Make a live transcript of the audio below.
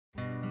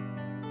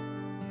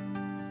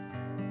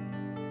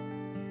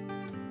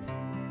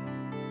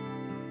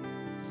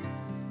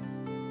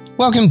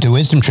Welcome to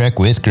Wisdom Trek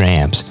with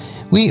Gramps.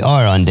 We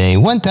are on day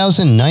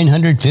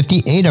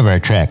 1958 of our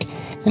trek,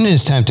 and it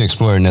is time to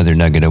explore another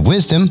nugget of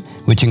wisdom,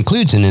 which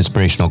includes an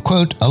inspirational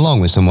quote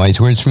along with some wise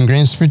words from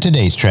Gramps for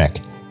today's trek.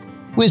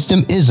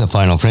 Wisdom is the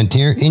final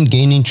frontier in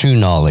gaining true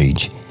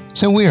knowledge,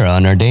 so we are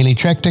on our daily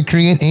trek to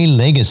create a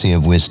legacy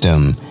of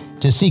wisdom,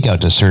 to seek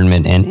out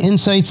discernment and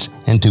insights,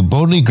 and to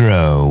boldly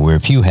grow where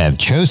few have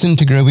chosen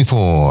to grow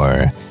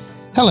before.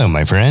 Hello,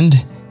 my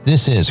friend.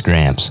 This is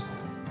Gramps.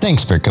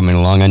 Thanks for coming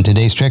along on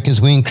today's trek as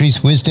we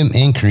increase wisdom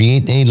and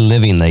create a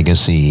living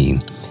legacy.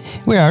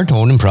 We are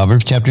told in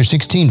Proverbs chapter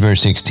 16,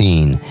 verse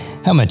 16,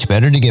 how much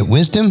better to get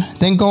wisdom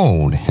than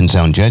gold, and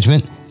sound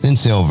judgment than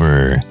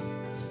silver.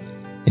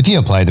 If you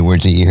apply the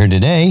words that you hear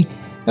today,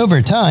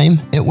 over time,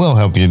 it will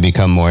help you to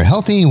become more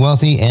healthy,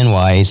 wealthy, and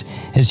wise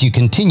as you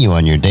continue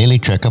on your daily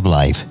trek of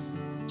life.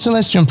 So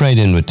let's jump right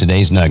in with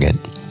today's nugget.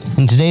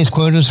 And today's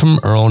quote is from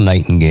Earl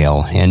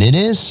Nightingale, and it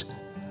is,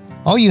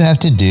 "All you have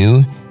to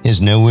do is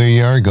know where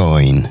you are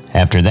going.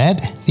 After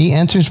that, the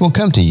answers will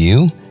come to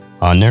you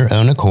on their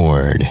own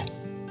accord."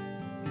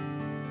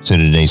 So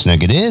today's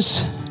nugget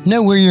is,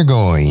 know where you're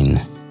going.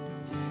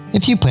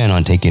 If you plan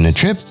on taking a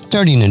trip,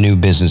 starting a new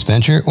business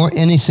venture, or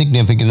any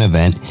significant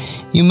event,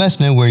 you must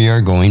know where you are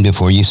going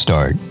before you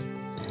start.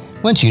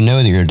 Once you know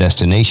your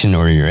destination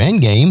or your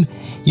end game,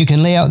 you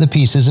can lay out the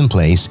pieces in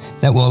place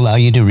that will allow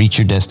you to reach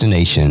your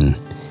destination.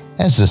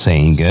 As the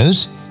saying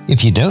goes,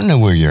 if you don't know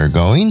where you're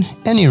going,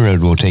 any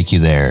road will take you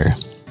there.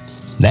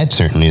 That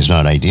certainly is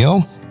not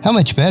ideal. How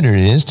much better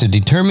it is to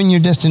determine your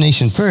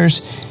destination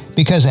first,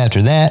 because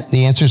after that,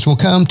 the answers will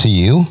come to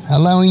you,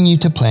 allowing you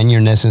to plan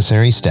your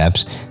necessary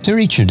steps to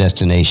reach your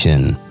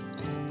destination.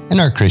 In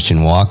our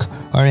Christian walk,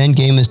 our end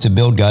game is to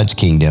build God's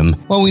kingdom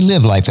while we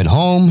live life at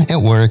home,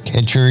 at work,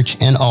 at church,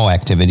 and all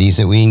activities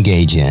that we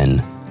engage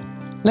in.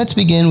 Let's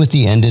begin with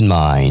the end in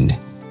mind.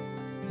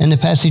 And the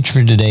passage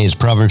for today is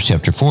Proverbs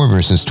chapter 4,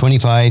 verses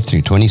 25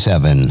 through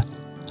 27.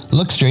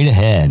 Look straight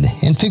ahead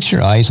and fix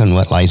your eyes on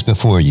what lies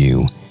before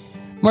you.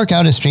 Mark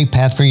out a straight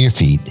path for your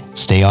feet.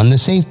 Stay on the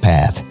safe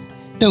path.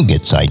 Don't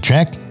get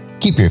sidetracked.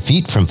 Keep your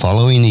feet from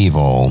following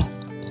evil.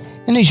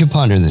 And as you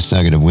ponder this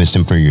nugget of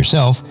wisdom for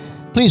yourself,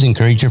 please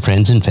encourage your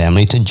friends and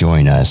family to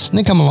join us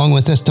and come along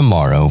with us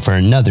tomorrow for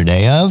another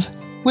day of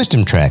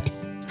Wisdom Trek,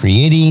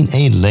 creating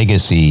a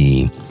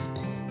legacy.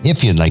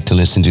 If you'd like to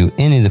listen to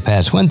any of the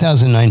past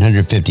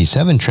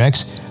 1957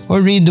 treks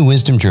or read the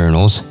Wisdom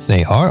Journals,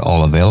 they are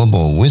all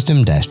available at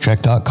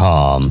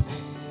wisdom-trek.com.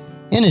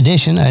 In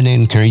addition, I'd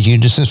encourage you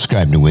to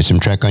subscribe to Wisdom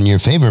Trek on your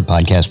favorite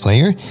podcast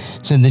player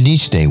so that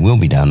each day will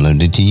be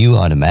downloaded to you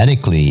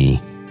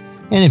automatically.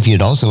 And if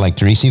you'd also like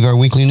to receive our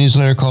weekly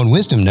newsletter called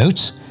Wisdom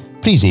Notes,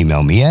 please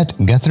email me at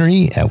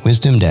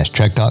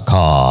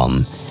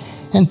guthrie@wisdom-trek.com.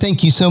 And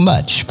thank you so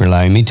much for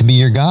allowing me to be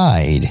your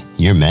guide,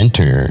 your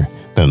mentor,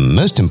 but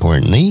most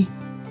importantly,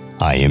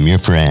 I am your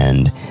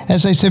friend,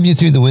 as I serve you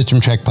through the Wisdom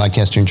Trek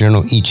podcast and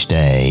journal each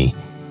day.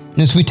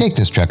 And as we take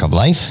this trek of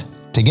life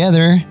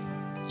together,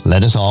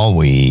 let us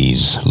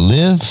always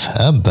live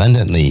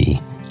abundantly,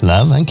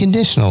 love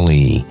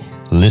unconditionally,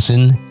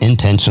 listen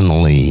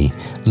intentionally,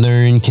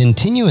 learn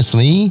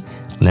continuously,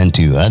 lend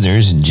to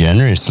others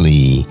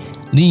generously,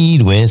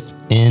 lead with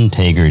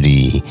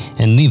integrity,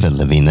 and leave a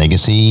living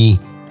legacy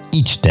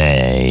each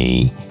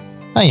day.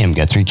 I am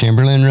Guthrie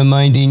Chamberlain,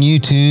 reminding you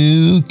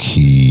to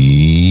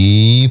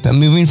keep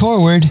moving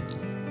forward,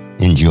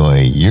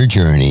 enjoy your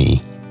journey,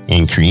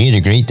 and create a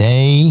great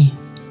day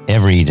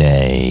every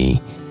day.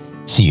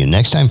 See you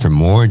next time for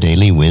more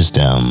daily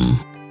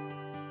wisdom.